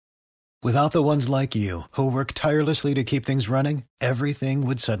Without the ones like you, who work tirelessly to keep things running, everything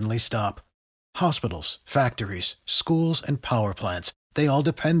would suddenly stop. Hospitals, factories, schools, and power plants, they all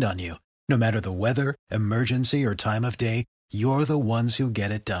depend on you. No matter the weather, emergency, or time of day, you're the ones who get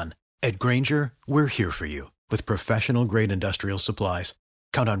it done. At Grainger, we're here for you with professional-grade industrial supplies.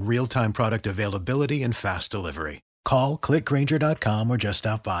 Count on real-time product availability and fast delivery. Call, clickgrainger.com, or just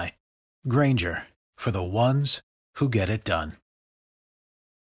stop by. Grainger, for the ones who get it done.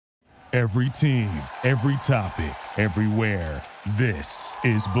 Every team, every topic, everywhere. This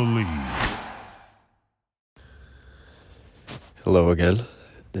is Believe. Hello again.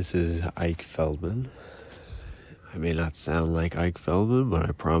 This is Ike Feldman. I may not sound like Ike Feldman, but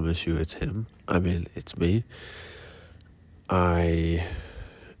I promise you it's him. It's me. I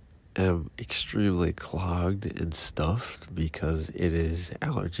am extremely clogged and stuffed because it is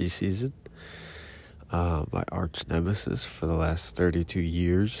allergy season. My arch nemesis for the last 32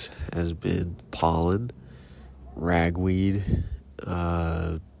 years has been pollen, ragweed,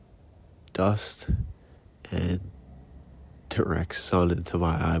 dust, and direct sun into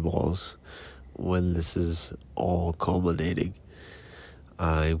my eyeballs when this is all culminating.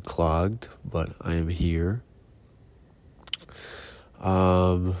 I'm clogged, but I am here.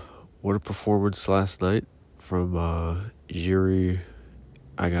 What a performance last night from Yuri.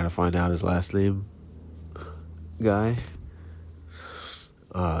 I gotta find out his last name. Guy.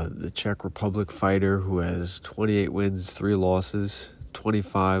 The Czech Republic fighter who has 28 wins, 3 losses.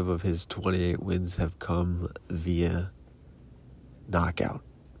 25 of his 28 wins have come via knockout.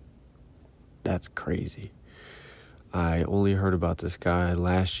 That's crazy. I only heard about this guy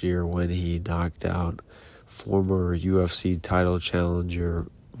last year when he knocked out former UFC title challenger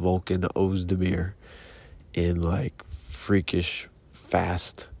Volkan Ozdemir in freakish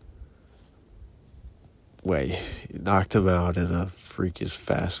fast way. He knocked him out in a freakish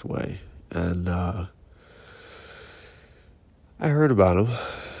fast way. And I heard about him.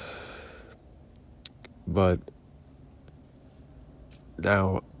 But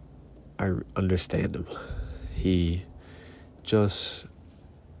now I understand him. He just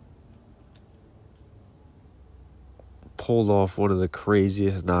pulled off one of the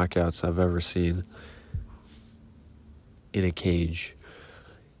craziest knockouts I've ever seen in a cage.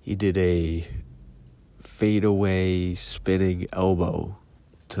 He did a fadeaway spinning elbow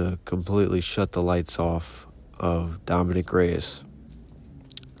to completely shut the lights off of Dominic Reyes.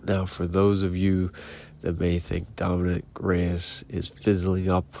 Now, for those of you that may think Dominic Reyes is fizzling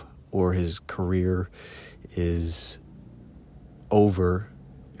up or his career is over,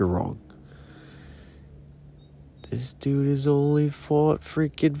 you're wrong. This dude has only fought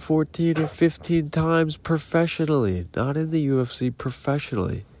freaking 14 or 15 times professionally, not in the UFC,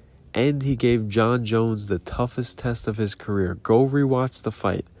 professionally. And he gave John Jones the toughest test of his career. Go rewatch the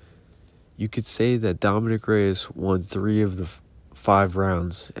fight. You could say that Dominic Reyes won 3 of the 5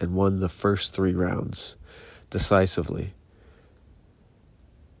 rounds and won the first 3 rounds decisively.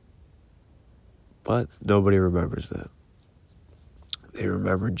 But nobody remembers that. They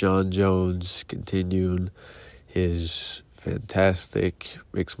remember John Jones continuing his fantastic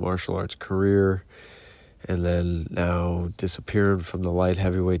mixed martial arts career and then now disappearing from the light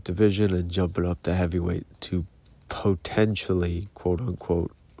heavyweight division and jumping up to heavyweight to potentially,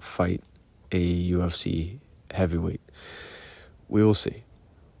 quote-unquote, fight a UFC heavyweight. We will see.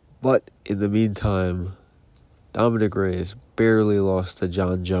 But in the meantime, Dominic Reyes barely lost to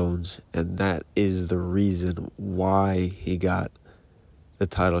John Jones, and that is the reason why he got the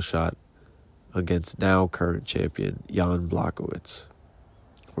title shot against now current champion Jan Blachowicz,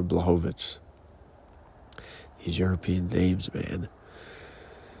 or Blachowicz. These European names, man.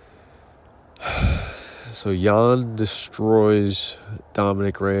 So Jan destroys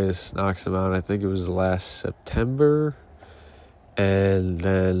Dominic Reyes, knocks him out. I think it was last September. And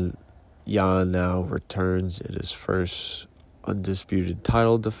then Jan now returns in his first undisputed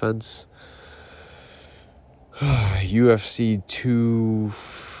title defense. UFC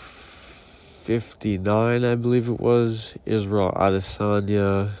 259, I believe it was. Israel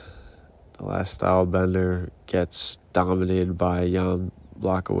Adesanya, the last style bender, gets dominated by Jan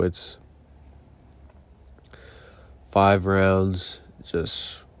Blachowicz. 5 rounds,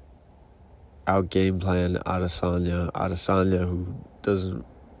 just out game plan Adesanya. Adesanya, who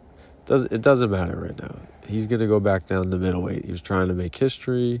it doesn't matter right now. He's gonna go back down to middleweight. He was trying to make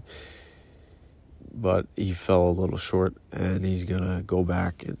history, but he fell a little short, and he's gonna go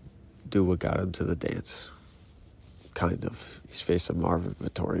back and do what got him to the dance. Kind of. He's facing Marvin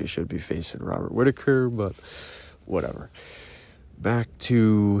Vettori. He should be facing Robert Whittaker, but whatever. Back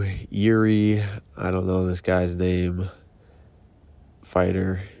to Yuri. I don't know this guy's name.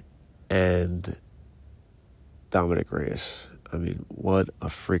 Fighter. and Dominic Reyes. I mean, what a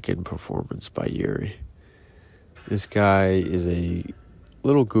freaking performance by Yuri. This guy is a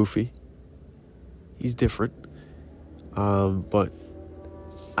little goofy. He's different. But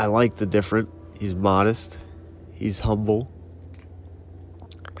I like the different. He's modest. He's humble.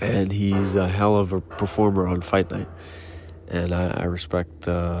 And he's a hell of a performer on Fight Night. And I respect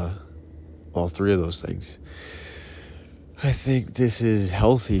all three of those things. I think this is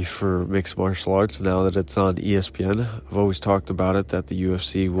healthy for mixed martial arts now that it's on ESPN. I've always talked about it, that the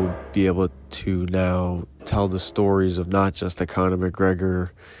UFC will be able to now tell the stories of not just a Conor McGregor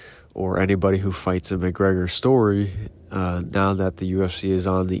or anybody who fights a McGregor story. Now that the UFC is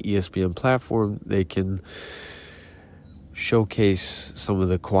on the ESPN platform, they can showcase some of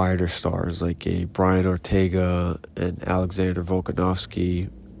the quieter stars like a Brian Ortega and Alexander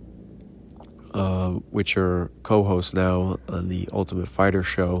Volkanovski, which are co-hosts now on the Ultimate Fighter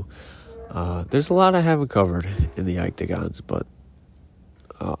show. There's a lot I haven't covered in the Octagons, but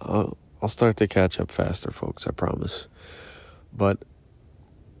I'll start to catch up faster, folks, I promise. But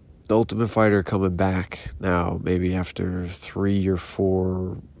the Ultimate Fighter coming back now, maybe after 3 or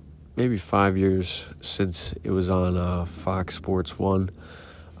 4, maybe 5 years since it was on Fox Sports 1,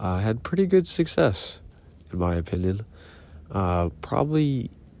 had pretty good success, in my opinion. Probably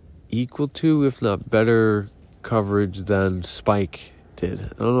equal to, if not better, coverage than Spike did.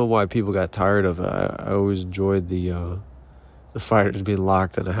 I don't know why people got tired of it. I always enjoyed the fighters being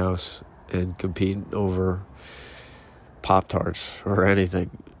locked in a house and competing over Pop-Tarts or anything.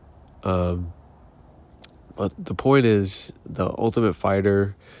 But the point is, the Ultimate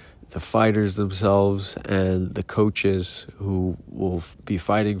Fighter, the fighters themselves, and the coaches who will be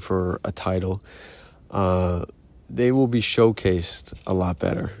fighting for a title, they will be showcased a lot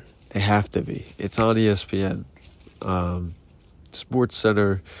better. They have to be. It's on ESPN.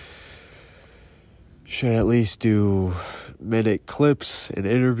 SportsCenter should at least do minute clips and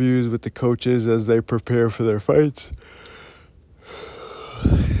interviews with the coaches as they prepare for their fights.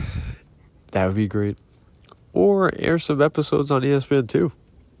 That would be great. Or air some episodes on ESPN too.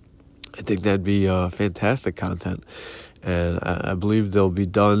 I think that'd be fantastic content. And I believe they'll be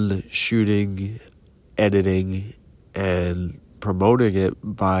done shooting, editing, and promoting it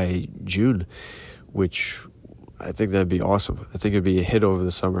by June, which I think that'd be awesome. I think it'd be a hit over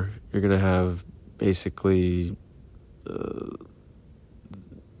the summer. You're going to have basically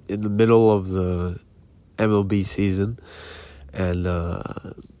in the middle of the MLB season, and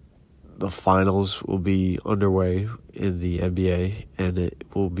the finals will be underway in the NBA, and it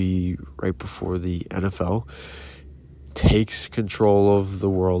will be right before the NFL takes control of the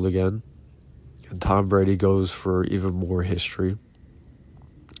world again. And Tom Brady goes for even more history.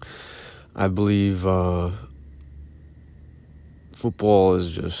 I believe football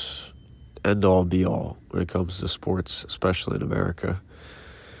is just end-all, be-all when it comes to sports, especially in America.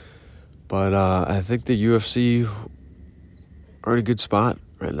 But I think the UFC are in a good spot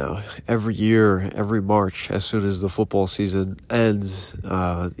right now. Every year, every March, as soon as the football season ends,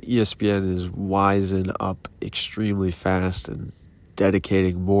 ESPN is wising up extremely fast and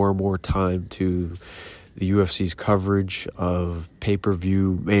dedicating more and more time to the UFC's coverage of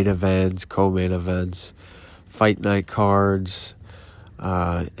pay-per-view main events, co-main events, fight night cards,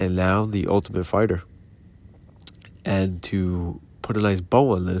 and now the Ultimate Fighter. And to put a nice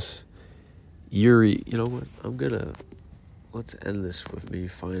bow on this, Yuri, you know what? Let's end this with me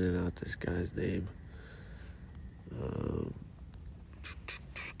finding out this guy's name.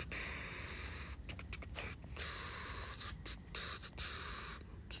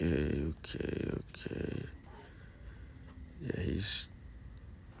 Okay. Yeah, he's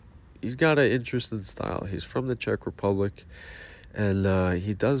got an interesting style. He's from the Czech Republic, and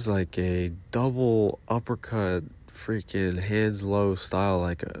he does like a double uppercut, freaking hands low style,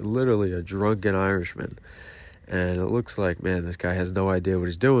 like literally a drunken Irishman. And it looks like, man, this guy has no idea what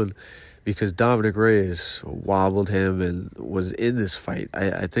he's doing, because Dominic Reyes wobbled him and was in this fight.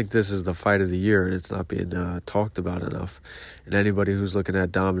 I think this is the fight of the year, and it's not being talked about enough. And anybody who's looking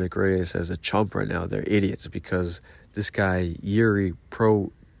at Dominic Reyes as a chump right now, they're idiots, because this guy, Yuri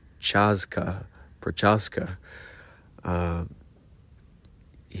Prochazka,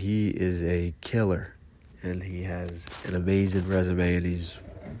 he is a killer, and he has an amazing resume, and he's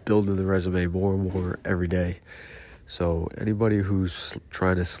building the resume more and more every day. So anybody who's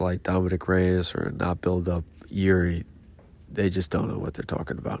trying to slight Dominic Reyes or not build up Yuri, they just don't know what they're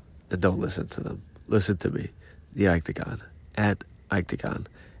talking about. And don't listen to them. Listen to me, the Octagon, at Octagon,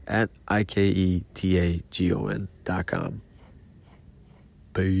 at IKETAGON.com.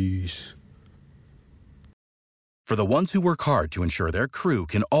 Peace. For the ones who work hard to ensure their crew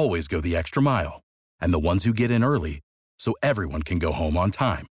can always go the extra mile, and the ones who get in early so everyone can go home on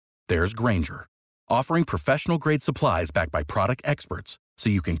time, there's Grainger, offering professional-grade supplies backed by product experts so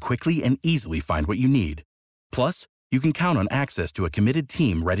you can quickly and easily find what you need. Plus, you can count on access to a committed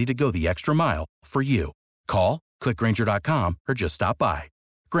team ready to go the extra mile for you. Call, click Grainger.com, or just stop by.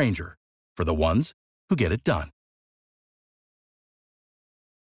 Grainger, for the ones who get it done.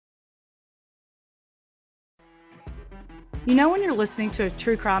 You know when you're listening to a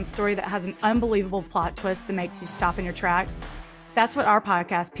true crime story that has an unbelievable plot twist that makes you stop in your tracks? That's what our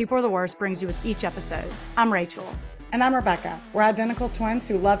podcast, People Are the Worst, brings you with each episode. I'm Rachel. And I'm Rebecca. We're identical twins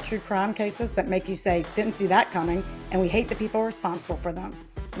who love true crime cases that make you say, didn't see that coming, and we hate the people responsible for them.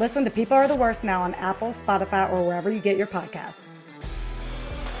 Listen to People Are the Worst now on Apple, Spotify, or wherever you get your podcasts.